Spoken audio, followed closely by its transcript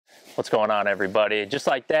What's going on, everybody? Just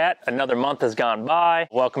like that, another month has gone by.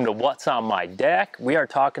 Welcome to What's on My Deck. We are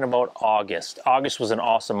talking about August. August was an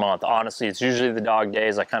awesome month. Honestly, it's usually the dog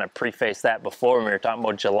days. I kind of prefaced that before when we were talking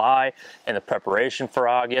about July and the preparation for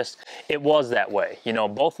August. It was that way. You know,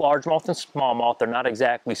 both largemouth and smallmouth are not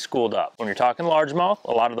exactly schooled up. When you're talking largemouth,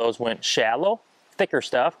 a lot of those went shallow, thicker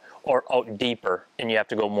stuff, or out deeper, and you have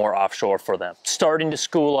to go more offshore for them. Starting to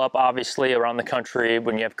school up, obviously, around the country,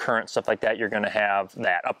 when you have current stuff like that, you're gonna have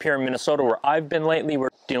that. Up here in Minnesota, where I've been lately, we're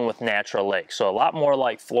dealing with natural lakes. So a lot more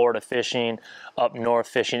like Florida fishing, up north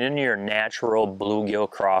fishing into your natural bluegill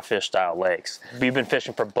crawfish style lakes. We've been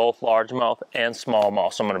fishing for both largemouth and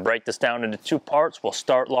smallmouth. So I'm gonna break this down into two parts. We'll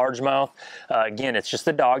start largemouth. Again, it's just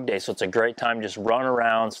a dog day, so it's a great time to just run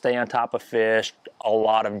around, stay on top of fish, a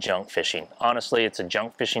lot of junk fishing. Honestly, it's a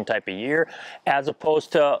junk fishing type of year, as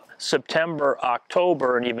opposed to September,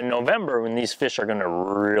 October, and even November, when these fish are gonna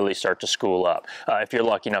really start to school up. If you're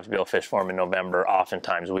lucky enough to be able to fish for them in November,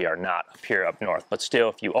 oftentimes we are not up here up north. But still,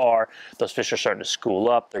 if you are, those fish are starting to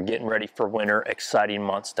school up. They're getting ready for winter, exciting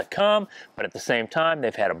months to come. But at the same time,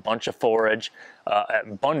 they've had a bunch of forage,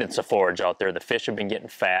 abundance of forage out there. The fish have been getting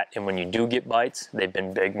fat, and when you do get bites, they've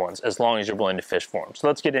been big ones, as long as you're willing to fish for them. So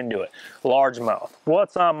let's get into it. Largemouth.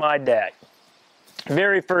 What's on my deck?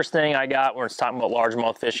 Very first thing I got when it's talking about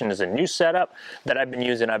largemouth fishing is a new setup that I've been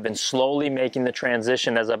using. I've been slowly making the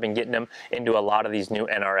transition as I've been getting them into a lot of these new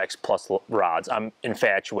NRX Plus rods. I'm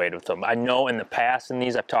infatuated with them. I know in the past in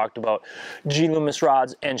these I've talked about Loomis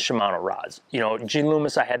rods and Shimano rods. You know,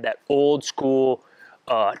 Loomis, I had that old school,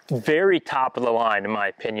 very top of the line, in my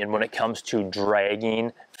opinion, when it comes to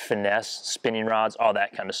dragging, finesse, spinning rods, all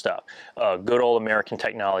that kind of stuff. Good old American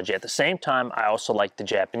technology. At the same time, I also like the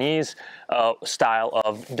Japanese style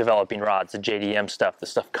of developing rods, the JDM stuff, the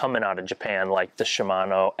stuff coming out of Japan, like the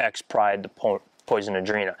Shimano X Pride, the Poison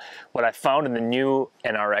Adrena. What I found in the new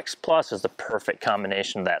NRX Plus is the perfect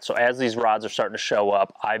combination of that. So as these rods are starting to show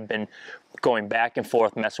up, I've been going back and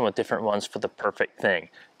forth, messing with different ones for the perfect thing.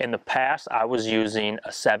 In the past, I was using a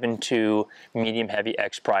 7.2 medium heavy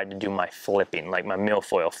X Pride to do my flipping, like my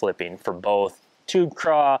milfoil flipping for both tube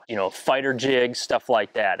craw, you know, fighter jigs, stuff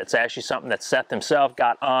like that. It's actually something that Seth himself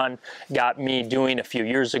got me doing a few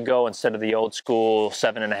years ago instead of the old school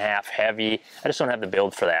 7.5 heavy. I just don't have the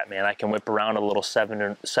build for that, man. I can whip around a little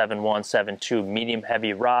 7.1, 7.2 medium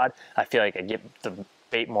heavy rod. I feel like I get the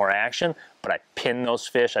bait more action, but I pin those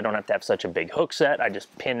fish. I don't have to have such a big hook set. I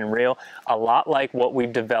just pin and reel. A lot like what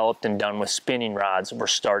we've developed and done with spinning rods, we're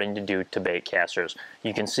starting to do to bait casters.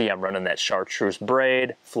 You can see I'm running that chartreuse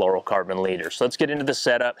braid, fluorocarbon leader. So let's get into the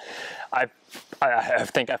setup. I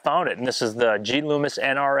think I found it, and this is the Loomis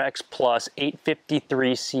NRX Plus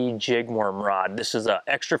 853C jig worm rod. This is a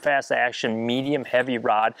extra fast action, medium heavy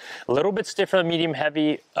rod, a little bit stiffer than medium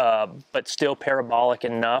heavy, but still parabolic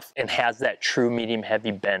enough, and has that true medium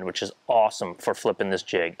heavy bend, which is awesome for flipping this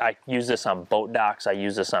jig. I use this on boat docks. I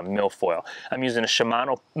use this on milfoil. I'm using a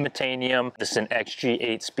Shimano Metanium. This is an XG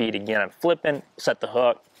 8-speed. Again, I'm flipping, set the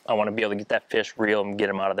hook. I want to be able to get that fish reel and get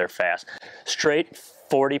them out of there fast. Straight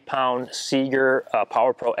 40-pound Seaguar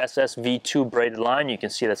Power Pro SSV2 braided line. You can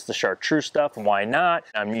see that's the chartreuse stuff. Why not?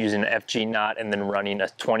 I'm using an FG knot and then running a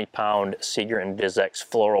 20-pound Seaguar Invizx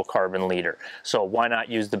fluorocarbon leader. So why not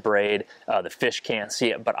use the braid? The fish can't see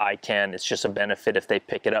it, but I can. It's just a benefit if they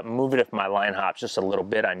pick it up. Move it if my line hops just a little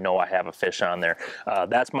bit. I know I have a fish on there.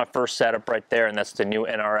 That's my first setup right there, and that's the new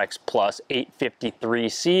NRX Plus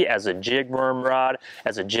 853C as a jig worm rod,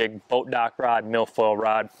 as a jig boat dock rod, milfoil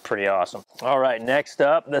rod. Pretty awesome. All right, next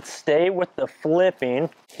up, let's stay with the flipping.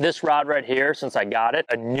 This rod right here, since I got it,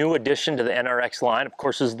 a new addition to the NRX line. Of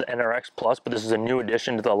course, this is the NRX Plus, but this is a new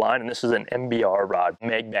addition to the line, and this is an MBR rod.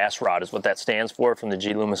 Meg Bass rod is what that stands for from the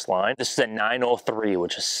Loomis line. This is a 903,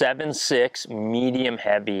 which is 7.6 medium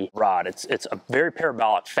heavy rod. It's a very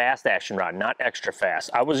parabolic, fast action rod, not extra fast.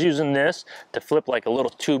 I was using this to flip like a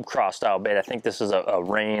little tube craw style bait. I think this is a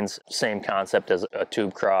Reins, same concept as a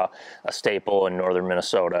tube craw, a staple in northern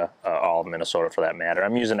Minnesota, all of Minnesota for that matter.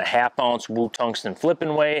 I'm using a 1/2 ounce Tungsten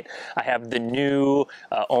flipping weight. I have the new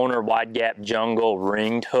Owner wide gap jungle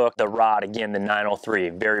ringed hook. The rod, again, the 903,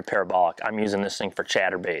 very parabolic. I'm using this thing for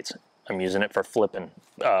chatterbaits. I'm using it for flipping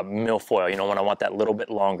milfoil, you know, when I want that little bit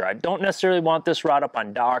longer. I don't necessarily want this rod up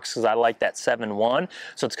on docks because I like that 7.1,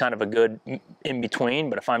 so it's kind of a good in-between,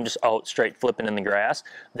 but if I'm just out straight flipping in the grass,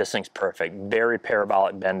 this thing's perfect. Very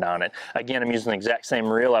parabolic bend on it. Again, I'm using the exact same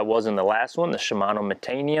reel I was in the last one, the Shimano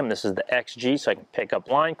Metanium. This is the XG, so I can pick up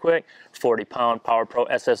line quick. 40-pound Power Pro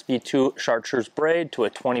SSV2 chartreuse braid to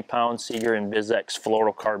a 20-pound Seaguar Invizx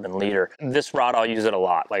fluorocarbon leader. This rod, I'll use it a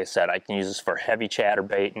lot. Like I said, I can use this for heavy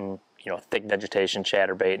chatterbait and you know, thick vegetation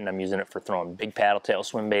chatterbait, and I'm using it for throwing big paddle tail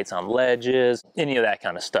swim baits on ledges, any of that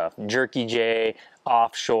kind of stuff. Jerky J,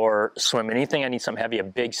 offshore swim, anything I need something heavy, a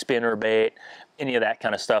big spinner bait, any of that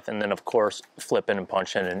kind of stuff. And then of course flipping and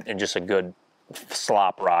punching and just a good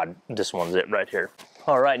slop rod. This one's it right here.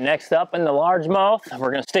 All right, next up in the largemouth, we're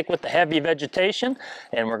gonna stick with the heavy vegetation,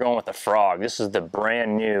 and we're going with the frog. This is the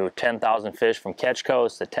brand new 10,000 fish from Catch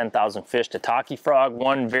Coast, the 10,000 fish Tataki frog.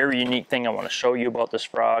 One very unique thing I want to show you about this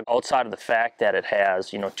frog, outside of the fact that it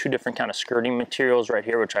has, you know, two different kind of skirting materials right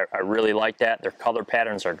here, which I really like that. Their color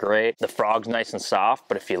patterns are great. The frog's nice and soft,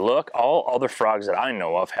 but if you look, all other frogs that I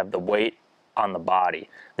know of have the weight on the body.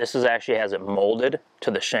 This actually has it molded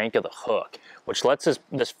to the shank of the hook, which lets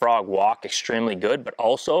this frog walk extremely good, but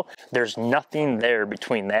also there's nothing there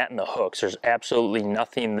between that and the hooks. There's absolutely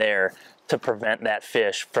nothing there to prevent that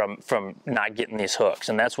fish from not getting these hooks,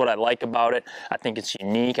 and that's what I like about it. I think it's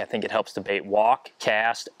unique. I think it helps the bait walk,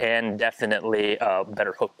 cast, and definitely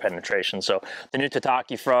better hook penetration. So the new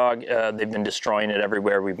Tataki frog, they've been destroying it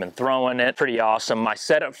everywhere we've been throwing it. Pretty awesome. My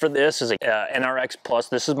setup for this is a NRX Plus.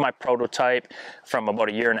 This is my prototype from about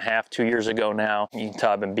a year and a half, 2 years ago now. You can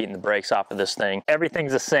tell I've been beating the brakes off of this thing.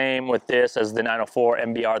 Everything's the same with this as the 904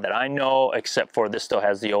 MBR that I know, except for this still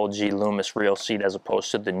has the old G Loomis reel seat as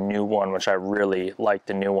opposed to the new one, which I really like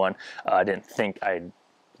the new one. I didn't think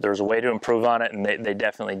there was a way to improve on it, and they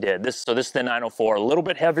definitely did. So this is the 904, a little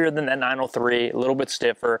bit heavier than that 903, a little bit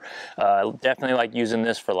stiffer. Definitely like using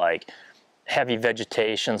this for like heavy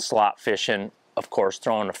vegetation, slot fishing, of course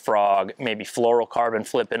throwing a frog, maybe fluorocarbon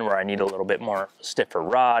flipping where I need a little bit more stiffer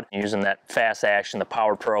rod. Using that fast action, the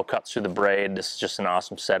Power Pro cuts through the braid. This is just an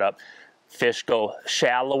awesome setup. Fish go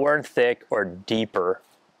shallower and thick or deeper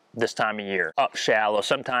this time of year. Up shallow,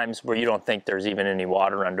 sometimes where you don't think there's even any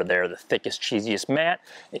water under there, the thickest, cheesiest mat,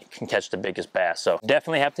 it can catch the biggest bass. So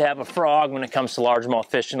definitely have to have a frog when it comes to largemouth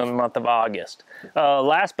fishing in the month of August.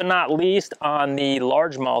 Last but not least, on the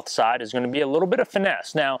largemouth side is going to be a little bit of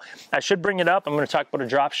finesse. Now, I should bring it up. I'm going to talk about a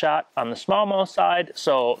drop shot on the smallmouth side,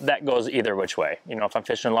 so that goes either which way. You know, if I'm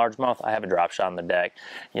fishing largemouth, I have a drop shot on the deck.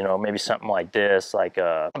 You know, maybe something like this, like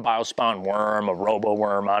a biospawn worm, a robo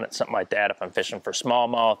worm on it, something like that. If I'm fishing for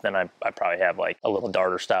smallmouth, then I probably have like a little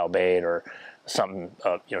darter style bait or something,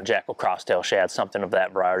 you know, jackal crosstail shad, something of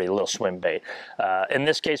that variety, a little swim bait. In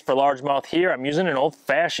this case for largemouth here, I'm using an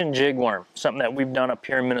old-fashioned jig worm, something that we've done up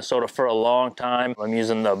here in Minnesota for a long time. I'm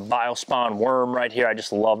using the biospawn worm right here. I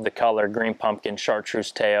just love the color, green pumpkin,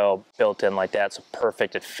 chartreuse tail, built in like that. It's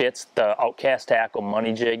perfect. It fits the Outkast tackle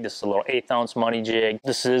money jig. This is a little 1/8 ounce money jig.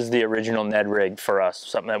 This is the original Ned rig for us,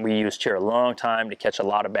 something that we used here a long time to catch a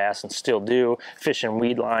lot of bass and still do, fishing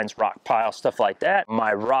weed lines, rock piles, stuff like that.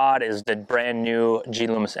 My rod is the brand new G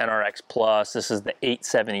Loomis NRX Plus. This is the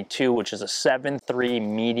 872, which is a 7.3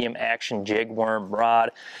 medium action jig worm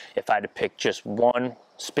rod. If I had to pick just one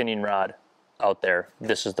spinning rod out there,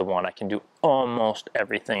 this is the one. I can do almost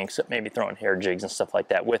everything except maybe throwing hair jigs and stuff like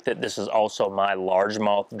that with it. This is also my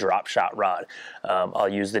largemouth drop shot rod. I'll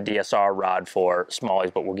use the DSR rod for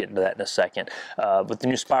smallies, but we'll get into that in a second. With the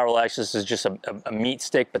new Spiral X, this is just a meat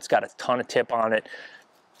stick, but it's got a ton of tip on it.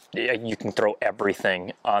 You can throw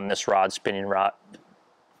everything on this rod, spinning rod,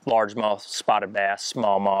 largemouth, spotted bass,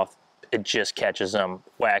 smallmouth. It just catches them.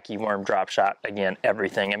 Wacky worm, drop shot, again,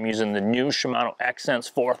 everything. I'm using the new Shimano Exsence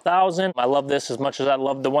 4000. I love this as much as I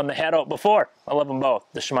loved the one that had out before. I love them both.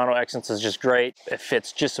 The Shimano Exsence is just great. It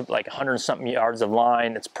fits just like 100-something yards of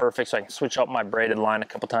line. It's perfect, so I can switch out my braided line a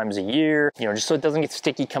couple times a year, you know, just so it doesn't get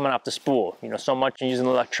sticky coming off the spool. You know, so much using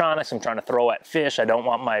electronics, I'm trying to throw at fish. I don't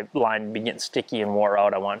want my line to be getting sticky and wore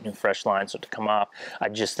out. I want new fresh line so to come off. I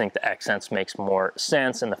just think the Exsence makes more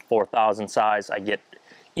sense. In the 4000 size, I get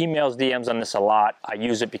emails, DMs on this a lot. I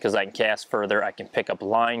use it because I can cast further, I can pick up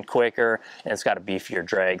line quicker, and it's got a beefier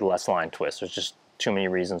drag, less line twist. There's just too many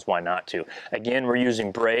reasons why not to. Again, we're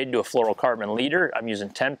using braid to a fluorocarbon leader. I'm using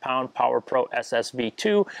 10-pound Power Pro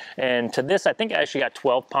SSV2, and to this I think I actually got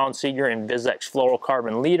 12-pound Seaguar Invizx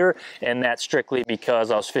fluorocarbon leader, and that's strictly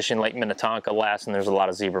because I was fishing Lake Minnetonka last, and there's a lot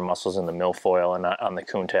of zebra mussels in the milfoil and on the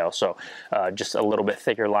coontail, so just a little bit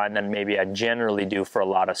thicker line than maybe I generally do for a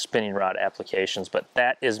lot of spinning rod applications. But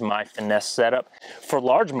that is my finesse setup for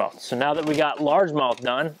largemouth. So now that we got largemouth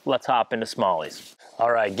done, let's hop into smallies.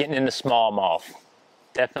 All right, getting into smallmouth.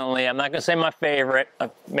 Definitely, I'm not gonna say my favorite.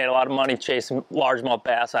 I've made a lot of money chasing largemouth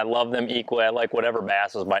bass. I love them equally. I like whatever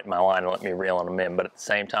bass is biting my line and let me reel them in. But at the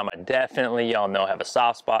same time, I definitely, y'all know, have a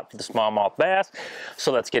soft spot for the smallmouth bass.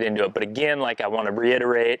 So let's get into it. But again, like I want to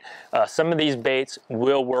reiterate, some of these baits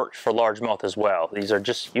will work for largemouth as well. These are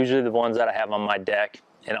just usually the ones that I have on my deck.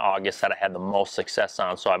 in August that I had the most success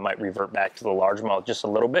on, so I might revert back to the largemouth just a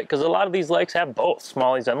little bit because a lot of these lakes have both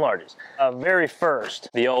smallies and larges. Very first,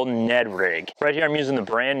 the old Ned rig. Right here I'm using the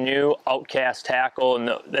brand new Outkast tackle, and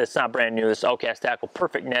it's not brand new, this Outkast tackle,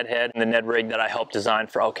 perfect Ned head, and the Ned rig that I helped design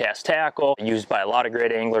for Outkast tackle, used by a lot of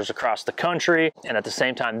great anglers across the country, and at the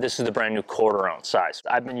same time this is the brand new 1/4 ounce size.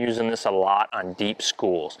 I've been using this a lot on deep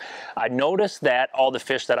schools. I noticed that all the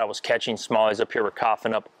fish that I was catching smallies up here were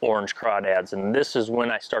coughing up orange crawdads, and this is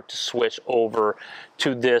when I start to switch over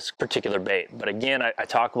to this particular bait. But again, I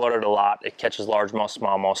talk about it a lot. It catches largemouth,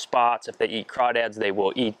 smallmouth spots. If they eat crawdads, they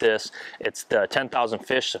will eat this. It's the 10,000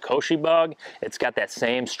 fish Sakoshi bug. It's got that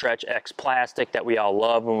same Stretch X plastic that we all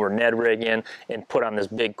love when we're Ned rigging, and put on this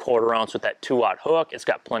big 1/4 ounce with that 2-aught hook. It's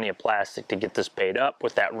got plenty of plastic to get this bait up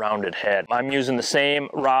with that rounded head. I'm using the same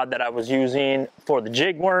rod that I was using for the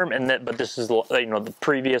jig worm, but this is, you know, the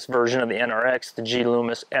previous version of the NRX, the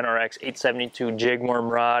Loomis NRX 872 jig worm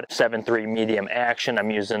rod, 7.3 medium action. I'm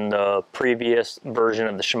using the previous version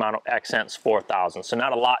of the Shimano Exsence 4000. So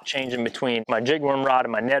not a lot changing between my jig worm rod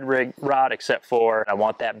and my Ned rig rod, except for I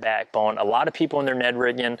want that backbone. A lot of people in their Ned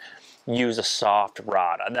rigging use a soft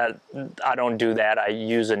rod. I don't do that. I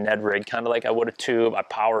use a Ned rig kind of like I would a tube. I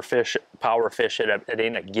power fish it. It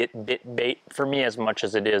ain't a get bit bait for me as much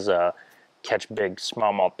as it is a catch big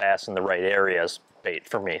smallmouth bass in the right areas bait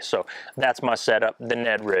for me. So that's my setup, the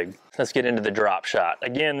Ned rig. Let's get into the drop shot.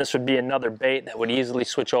 Again, this would be another bait that would easily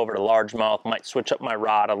switch over to largemouth, might switch up my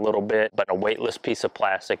rod a little bit, but a weightless piece of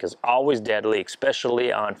plastic is always deadly,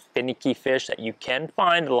 especially on finicky fish that you can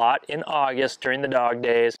find a lot in August during the dog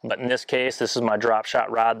days. But in this case, this is my drop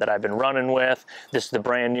shot rod that I've been running with. This is the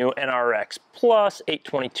brand new NRX Plus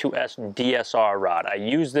 822S DSR rod. I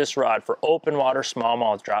use this rod for open water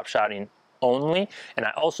smallmouth drop shotting only, and I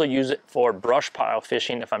also use it for brush pile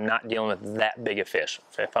fishing if I'm not dealing with that big a fish.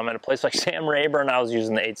 If I'm at a place like Sam Rayburn, I was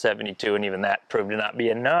using the 872, and even that proved to not be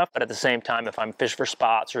enough. But at the same time, if I'm fishing for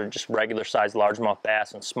spots or just regular sized largemouth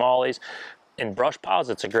bass and smallies in brush piles,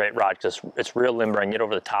 it's a great rod because it's real limber. I can get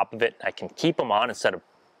over the top of it. I can keep them on instead of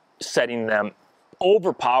setting them,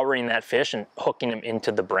 overpowering that fish and hooking them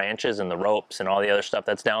into the branches and the ropes and all the other stuff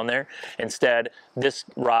that's down there. Instead, this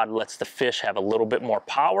rod lets the fish have a little bit more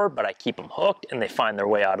power, but I keep them hooked and they find their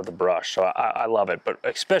way out of the brush. So I love it, but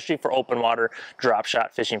especially for open water drop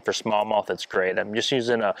shot fishing for smallmouth, it's great. I'm just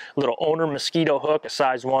using a little owner mosquito hook, a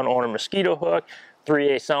size 1 owner mosquito hook,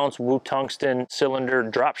 3/8 ounce Wu Tungsten cylinder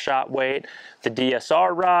drop shot weight, the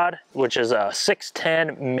DSR rod, which is a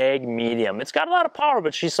 610 meg medium. It's got a lot of power,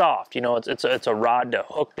 but she's soft. You know, it's a rod to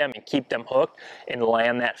hook them and keep them hooked and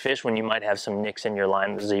land that fish when you might have some nicks in your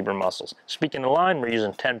line with zebra mussels. Speaking of line, we're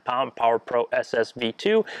using 10-pound Power Pro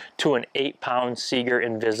SSV2 to an 8-pound Seaguar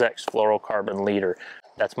Invizx fluorocarbon leader.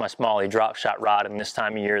 That's my smallie drop shot rod, and this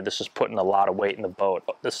time of year, this is putting a lot of weight in the boat.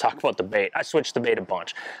 Let's talk about the bait. I switched the bait a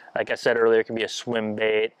bunch. Like I said earlier, it can be a swim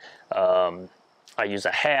bait. I use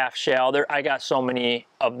a half shell. I got so many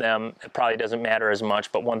of them, it probably doesn't matter as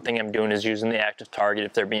much, but one thing I'm doing is using the active target.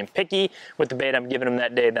 If they're being picky with the bait I'm giving them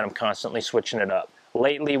that day, then I'm constantly switching it up.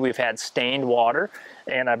 Lately, we've had stained water,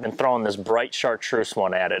 and I've been throwing this bright chartreuse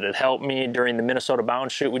one at it. It helped me during the Minnesota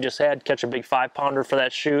bound shoot we just had, catch a big 5-pounder for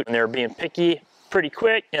that shoot, and they were being picky pretty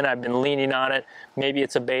quick, and I've been leaning on it. Maybe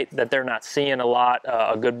it's a bait that they're not seeing a lot.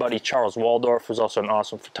 A good buddy, Charles Waldorf, who's also an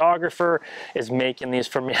awesome photographer, is making these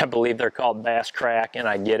for me. I believe they're called Bass Crack, and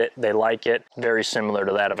I get it. They like it. Very similar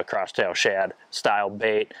to that of a crosstail shad style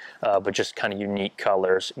bait, but just kind of unique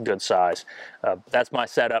colors, good size. That's my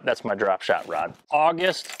setup. That's my drop shot rod.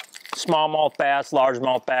 August, smallmouth bass,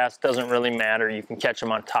 largemouth bass, doesn't really matter. You can catch them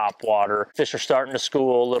on top water. Fish are starting to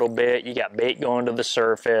school a little bit. You got bait going to the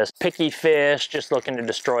surface. Picky fish just looking to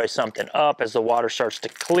destroy something up as the water starts to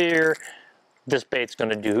clear. This bait's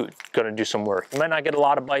gonna do some work. You might not get a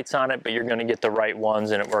lot of bites on it, but you're gonna get the right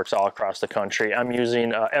ones, and it works all across the country. I'm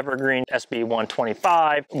using Evergreen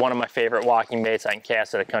SB125, one of my favorite walking baits. I can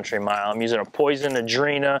cast at a country mile. I'm using a Poison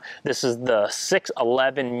Adrena. This is the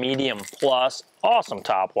 611 medium plus. Awesome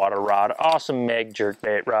top water rod, awesome meg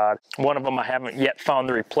jerkbait rod. One of them I haven't yet found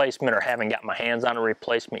the replacement, or haven't got my hands on a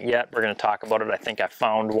replacement yet. We're gonna talk about it. I think I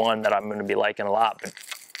found one that I'm gonna be liking a lot, but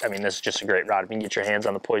I mean, this is just a great rod. If you can get your hands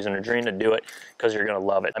on the Poison Adrena, do it, because you're gonna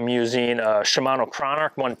love it. I'm using Shimano Curado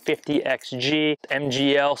 150 XG,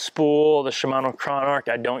 MGL spool, the Shimano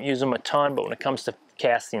Curado. I don't use them a ton, but when it comes to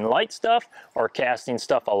casting light stuff or casting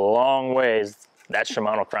stuff a long ways, that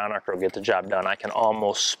Shimano Curado will get the job done. I can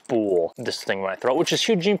almost spool this thing when I throw it, which is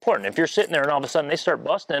hugely important. If you're sitting there and all of a sudden they start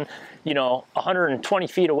busting, you know, 120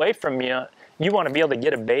 feet away from you, you want to be able to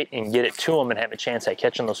get a bait and get it to them and have a chance at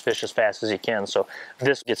catching those fish as fast as you can. So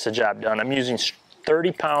this gets the job done. I'm using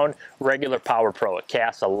 30-pound regular Power Pro. It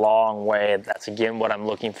casts a long way. That's again what I'm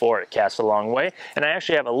looking for. It casts a long way. And I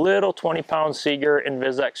actually have a little 20-pound Seaguar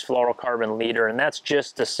Invizx fluorocarbon leader, and that's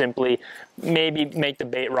just to simply maybe make the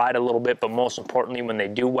bait ride a little bit, but most importantly, when they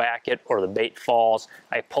do whack it or the bait falls,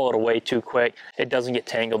 I pull it away too quick. It doesn't get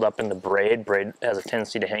tangled up in the braid. Braid has a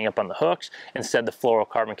tendency to hang up on the hooks. Instead, the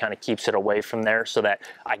fluorocarbon kind of keeps it away from there so that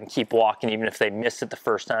I can keep walking even if they miss it the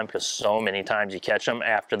first time, because so many times you catch them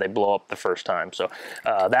after they blow up the first time. So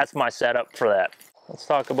that's my setup for that. Let's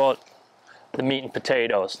talk about the meat and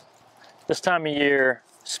potatoes. This time of year,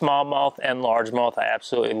 smallmouth and largemouth, I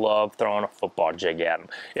absolutely love throwing a football jig at them.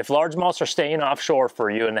 If largemouths are staying offshore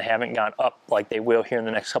for you and they haven't gone up like they will here in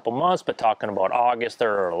the next couple months, but talking about August,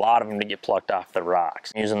 there are a lot of them to get plucked off the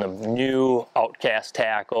rocks. I'm using the new Outkast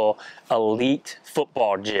tackle elite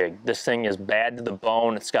football jig. This thing is bad to the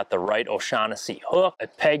bone. It's got the right O'Shaughnessy hook.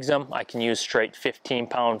 It pegs them. I can use straight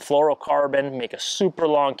 15-pound fluorocarbon, make a super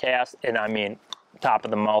long cast, and I mean, top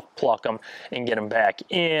of the mouth, pluck them and get them back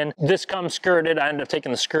in. This comes skirted. I ended up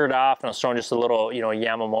taking the skirt off and I was throwing just a little, you know,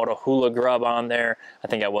 Yamamoto hula grub on there. I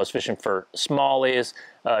think I was fishing for smallies,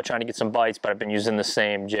 trying to get some bites, but I've been using the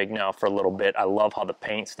same jig now for a little bit. I love how the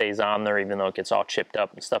paint stays on there, even though it gets all chipped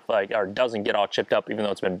up and stuff like, or doesn't get all chipped up, even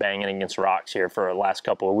though it's been banging against rocks here for the last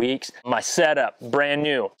couple of weeks. My setup, brand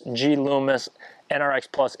new, Loomis NRX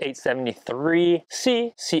Plus 873C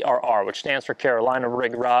CRR, which stands for Carolina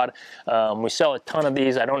Rig Rod. We sell a ton of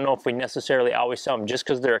these. I don't know if we necessarily always sell them just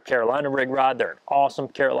because they're a Carolina rig rod. They're an awesome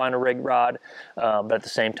Carolina rig rod, but at the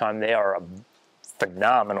same time, they are a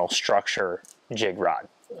phenomenal structure jig rod.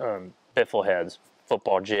 Biffle heads,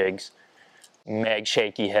 football jigs, mag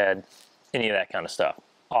shaky head, any of that kind of stuff.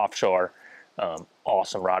 Offshore.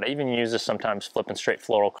 Awesome rod. I even use this sometimes flipping straight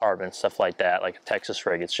fluorocarbon, stuff like that, like a Texas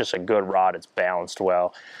rig. It's just a good rod. It's balanced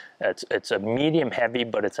well. It's a medium heavy,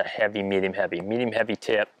 but it's a heavy medium heavy. Medium heavy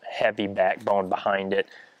tip, heavy backbone behind it.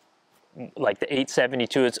 Like the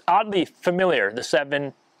 872, it's oddly familiar. The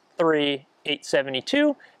 7.3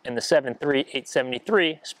 872 and the 7.3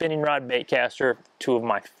 873 spinning rod bait caster, two of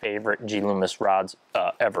my favorite Loomis rods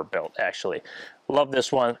ever built, actually. Love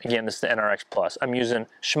this one. Again, this is the NRX Plus. I'm using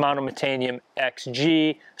Shimano Metanium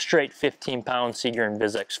XG, straight 15-pound Seaguar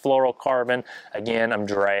Invizx fluorocarbon. Again, I'm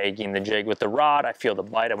dragging the jig with the rod. I feel the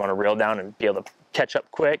bite. I want to reel down and be able to catch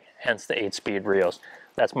up quick, hence the 8-speed reels.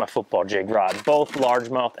 That's my football jig rod. Both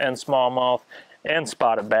largemouth and smallmouth and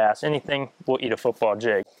spotted bass. Anything will eat a football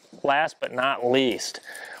jig. Last but not least,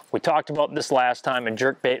 we talked about this last time, and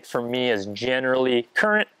jerkbait for me is generally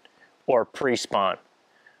current or pre-spawn.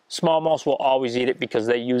 Smallmouths will always eat it because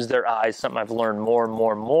they use their eyes, something I've learned more and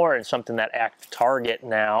more and more, and something that Active Target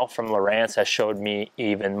now from Reins has showed me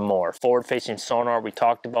even more. Forward-facing sonar, we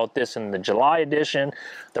talked about this in the July edition.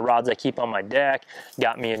 The rods I keep on my deck,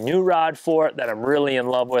 got me a new rod for it that I'm really in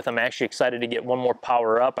love with. I'm actually excited to get one more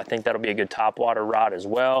power up. I think that'll be a good topwater rod as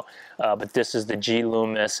well. But this is the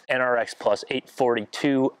Loomis NRX Plus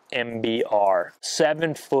 842 MBR,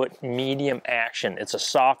 7-foot medium action. It's a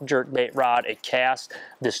soft jerkbait rod. It casts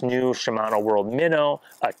this new Shimano World Minnow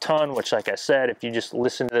a ton, which, like I said, if you just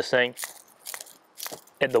listen to this thing,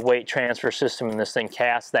 the weight transfer system in this thing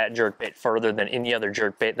casts that jerkbait further than any other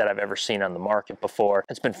jerkbait that I've ever seen on the market before.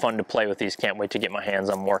 It's been fun to play with these. Can't wait to get my hands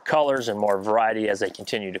on more colors and more variety as they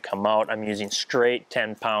continue to come out. I'm using straight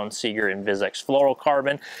 10-pound Seaguar Invizx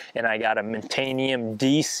fluorocarbon, and I got a Metanium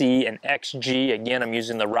DC and XG. Again, I'm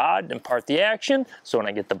using the rod to impart the action, so when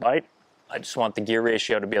I get the bite, I just want the gear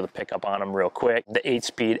ratio to be able to pick up on them real quick. The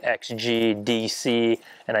 8-speed XG DC,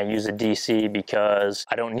 and I use a DC because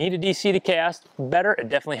I don't need a DC to cast better. It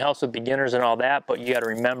definitely helps with beginners and all that, but you got to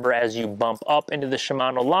remember as you bump up into the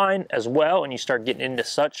Shimano line as well, and you start getting into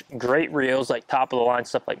such great reels like top of the line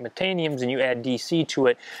stuff like Metaniums, and you add DC to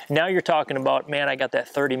it, now you're talking about, man, I got that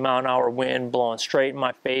 30-mile-an-hour wind blowing straight in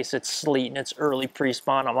my face. It's sleeting. It's early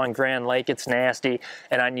pre-spawn. I'm on Grand Lake. It's nasty,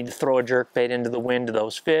 and I need to throw a jerkbait into the wind to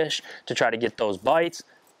those fish to try to get those bites.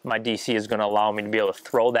 My DC is going to allow me to be able to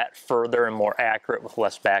throw that further and more accurate with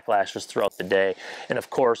less backlashes throughout the day. And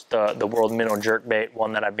of course, the World Minnow jerkbait,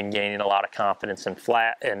 one that I've been gaining a lot of confidence in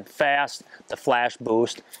flat and fast. The flash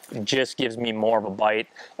boost just gives me more of a bite.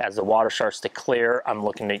 As the water starts to clear, I'm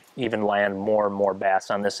looking to even land more and more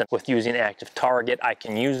bass on this. And with using Active Target, I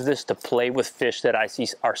can use this to play with fish that I see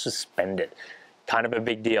are suspended. Kind of a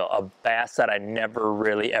big deal. A bass that I never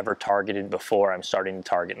really ever targeted before, I'm starting to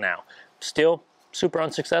target now. Still super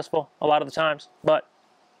unsuccessful a lot of the times, but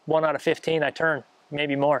 1 out of 15 I turn.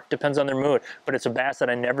 maybe more, depends on their mood. But it's a bass that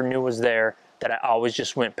I never knew was there, that I always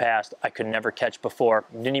just went past. I could never catch before,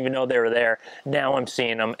 didn't even know they were there. Now I'm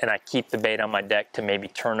seeing them, and I keep the bait on my deck to maybe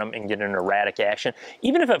turn them and get an erratic action.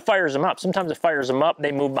 Even if it fires them up, sometimes it fires them up,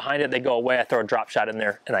 they move behind it, they go away, I throw a drop shot in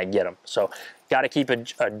there, and I get them. So got to keep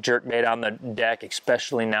a jerk bait on the deck,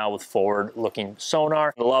 especially now with forward looking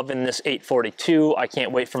sonar. Loving this 842. I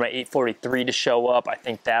can't wait for my 843 to show up. I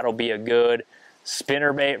think that'll be a good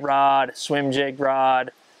spinnerbait rod, swim jig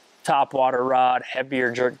rod, top water rod,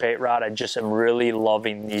 heavier jerkbait rod. I just am really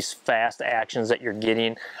loving these fast actions that you're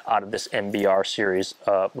getting out of this MBR series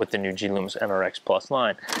with the new Loomis NRX Plus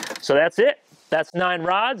line. So that's it. That's 9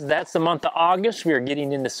 rods. That's the month of August. We are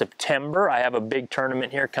getting into September. I have a big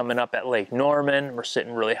tournament here coming up at Lake Norman. We're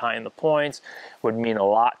sitting really high in the points. Would mean a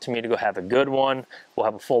lot to me to go have a good one. We'll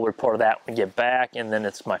have a full report of that when we get back. And then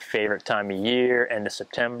it's my favorite time of year, end of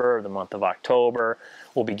September, the month of October.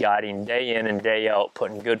 We'll be guiding day in and day out,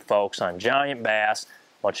 putting good folks on giant bass.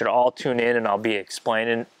 I want you to all tune in, and I'll be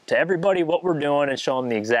explaining to everybody what we're doing and showing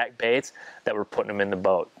the exact baits that we're putting them in the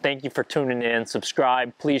boat. Thank you for tuning in.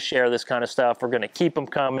 Subscribe. Please share this kind of stuff. We're going to keep them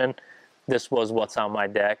coming. This was What's on My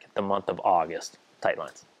Deck, the month of August. Tight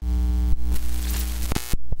lines.